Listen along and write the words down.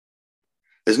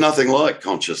There's nothing like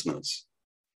consciousness.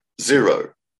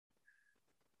 Zero.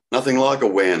 Nothing like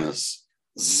awareness.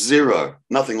 Zero.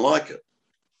 Nothing like it.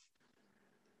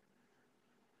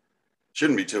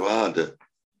 Shouldn't be too hard to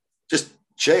just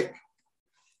check.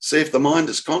 See if the mind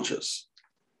is conscious.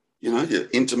 You know, your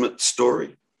intimate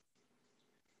story.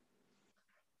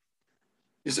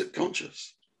 Is it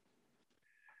conscious?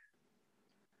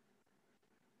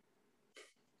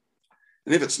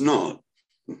 And if it's not,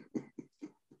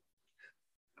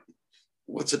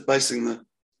 what's it basing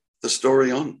the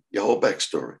story on? Your whole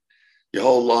backstory, your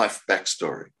whole life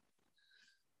backstory.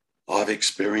 I've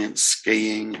experienced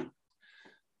skiing.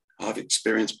 I've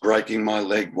experienced breaking my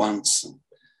leg once.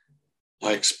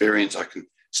 I can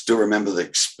still remember the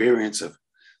experience of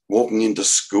walking into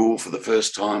school for the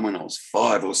first time when I was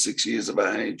 5 or 6 years of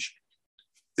age.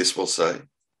 This will say.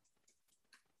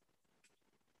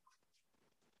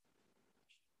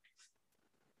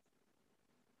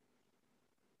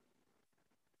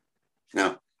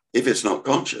 Now, if it's not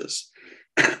conscious,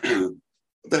 what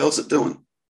the hell's it doing?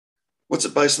 What's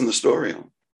it basing the story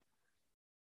on?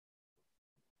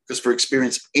 Because for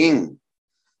experiencing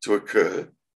to occur,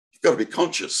 you've got to be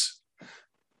conscious.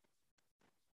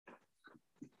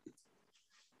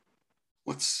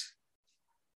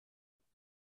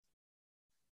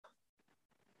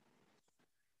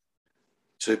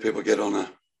 Two people get on a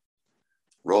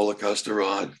roller coaster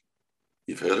ride.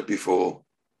 You've heard it before.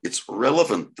 It's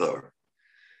relevant though.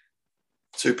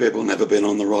 Two people never been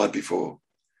on the ride before.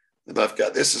 They both go,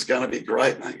 this is going to be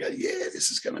great. And they go, yeah, this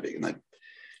is going to be. And they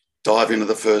dive into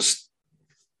the first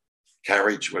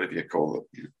carriage, whatever you call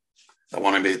it. They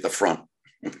want to be at the front.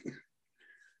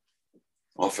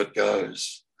 Off it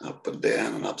goes, up and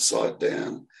down and upside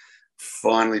down.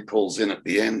 Finally pulls in at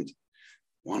the end.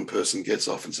 One person gets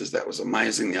off and says, that was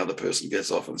amazing. The other person gets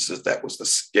off and says, that was the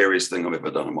scariest thing I've ever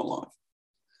done in my life.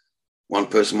 One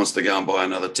person wants to go and buy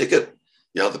another ticket.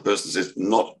 The other person says,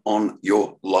 not on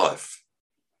your life.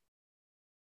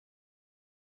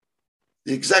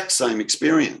 The exact same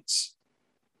experience.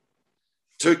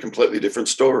 Two completely different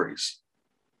stories.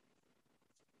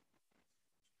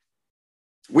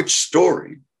 Which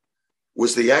story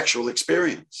was the actual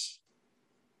experience?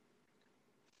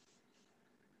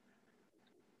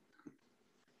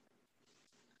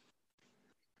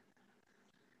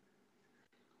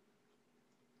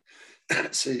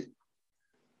 See,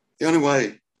 the only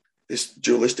way this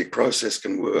dualistic process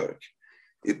can work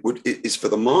is for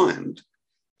the mind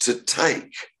to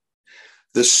take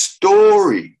the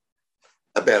story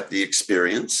about the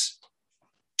experience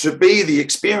to be the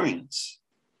experience.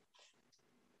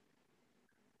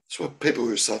 That's what people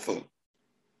who suffer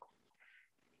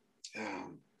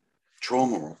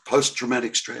trauma or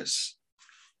post-traumatic stress,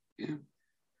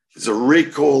 there's a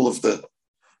recall of the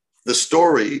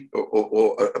story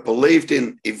or a believed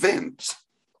in event,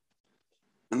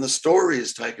 and the story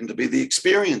is taken to be the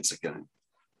experience again.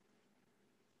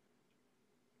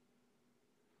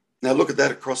 Now look at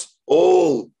that across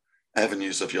all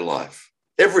avenues of your life,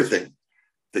 everything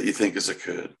that you think has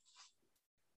occurred.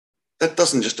 That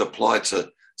doesn't just apply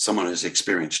to someone who's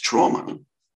experienced trauma.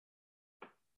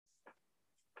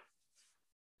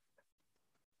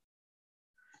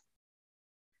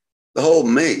 The whole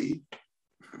me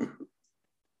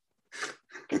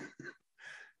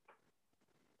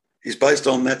is based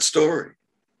on that story.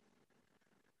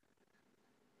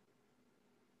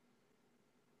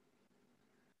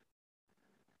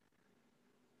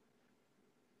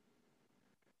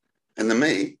 And the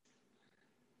me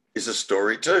is a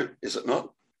story too, is it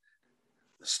not?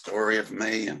 The story of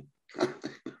me, and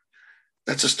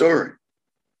that's a story.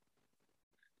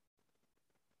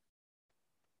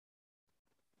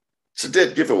 It's a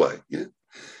dead giveaway. Yeah.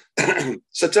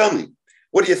 So tell me,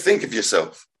 what do you think of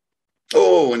yourself?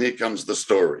 Oh, and here comes the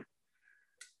story.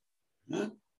 Yeah.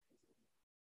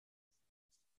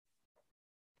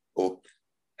 Or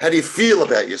how do you feel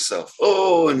about yourself?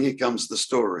 Oh, and here comes the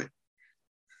story.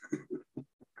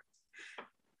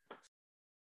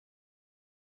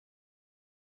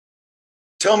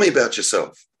 Tell me about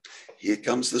yourself. Here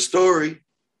comes the story.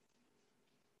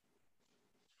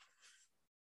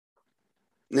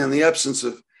 Now, in the absence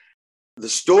of the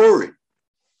story,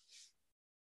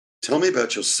 tell me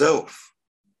about yourself.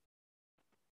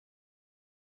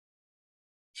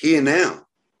 Here now.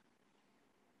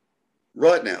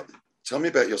 Right now. Tell me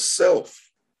about yourself.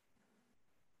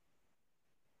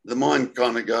 The mind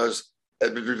kind of goes,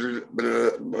 kind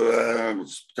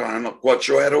of not quite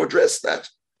sure how to address that.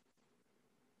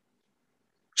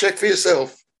 Check for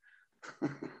yourself.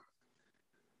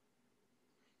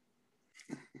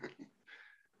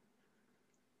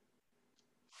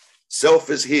 Self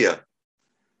is here.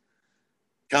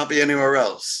 Can't be anywhere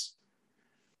else.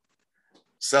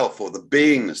 Self, or the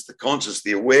beingness, the conscious,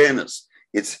 the awareness.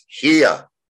 It's here.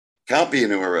 Can't be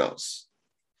anywhere else.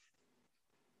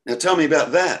 Now tell me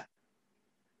about that.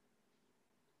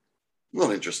 I'm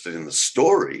not interested in the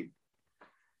story.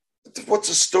 What's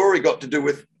a story got to do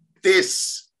with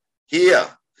this here?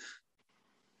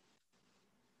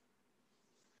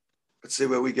 Let's see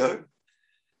where we go.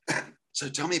 So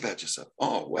tell me about yourself.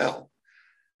 Oh, well,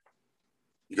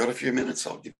 you got a few minutes?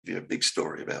 I'll give you a big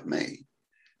story about me.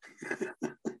 And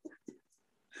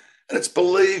it's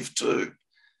believed too.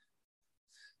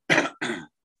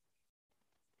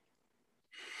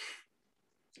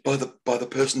 By the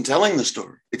person telling the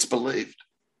story. It's believed.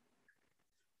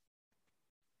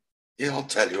 Yeah, I'll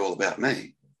tell you all about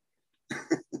me.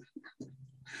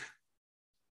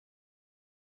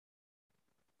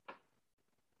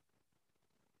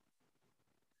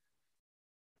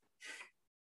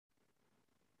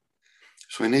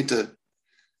 So we need to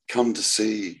come to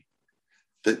see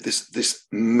that this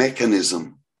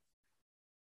mechanism,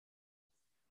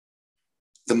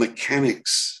 the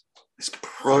mechanics, this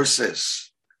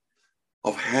process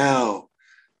of how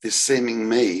this seeming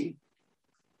me,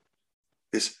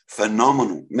 this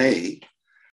phenomenal me,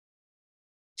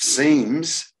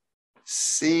 seems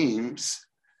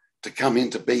to come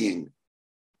into being.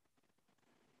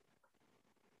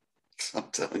 I'm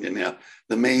telling you now,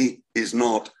 the me is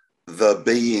not the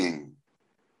being.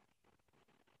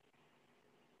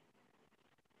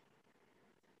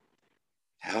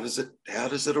 How does it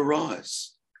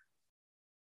arise?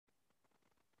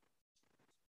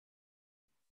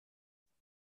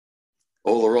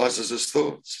 All arises as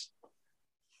thoughts.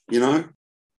 You know,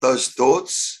 those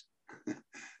thoughts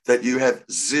that you have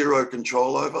zero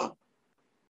control over,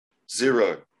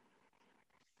 zero.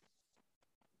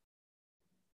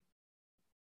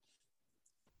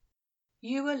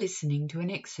 You are listening to an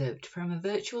excerpt from a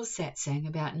virtual satsang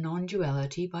about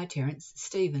non-duality by Terence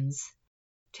Stevens.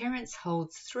 Terence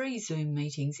holds 3 Zoom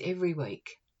meetings every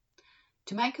week.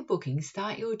 To make a booking,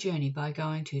 start your journey by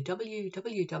going to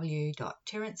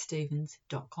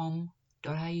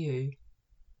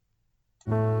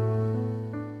www.terencestevens.com.au.